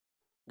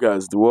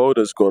Guys, the world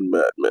has gone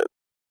mad, man.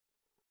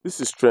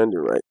 This is trending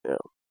right now.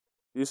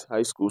 This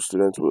high school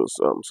student was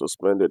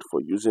suspended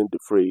for using the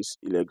phrase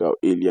illegal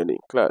alien in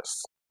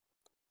class.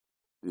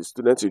 The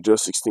student is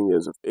just 16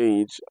 years of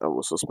age and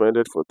was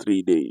suspended for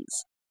 3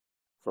 days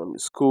from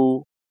his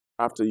school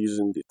after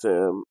using the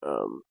term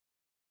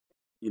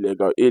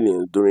illegal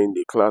alien during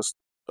the class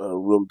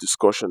room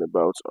discussion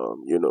about,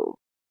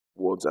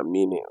 words and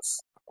meanings,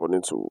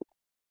 according to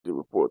the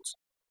report.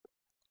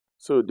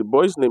 So the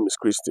boy's name is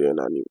Christian,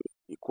 and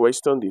he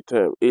questioned the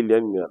term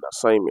alien in an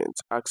assignment,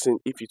 asking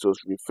if it was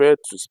referred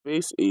to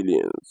space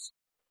aliens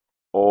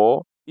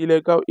or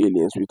illegal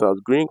aliens without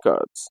green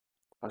cards.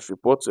 As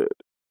reported,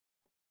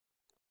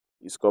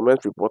 his comment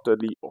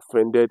reportedly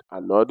offended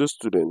another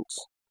student,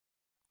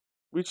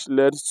 which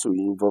led to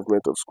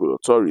involvement of school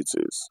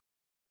authorities.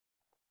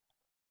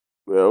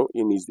 Well,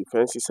 in his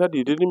defense, he said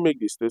he didn't make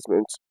the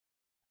statement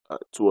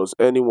towards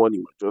anyone. He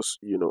was just,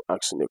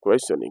 asking a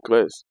question in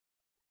class.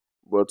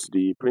 But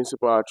the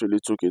principal actually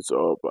took it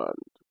up and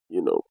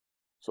you know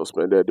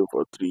suspended him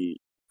for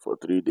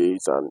 3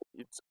 days, and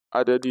it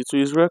added it to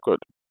his record.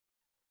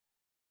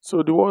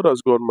 So the world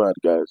has gone mad,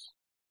 guys.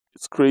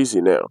 It's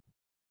crazy now,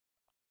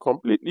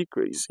 completely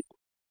crazy.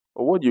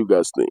 But what do you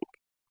guys think?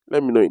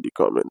 Let me know in the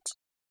comments.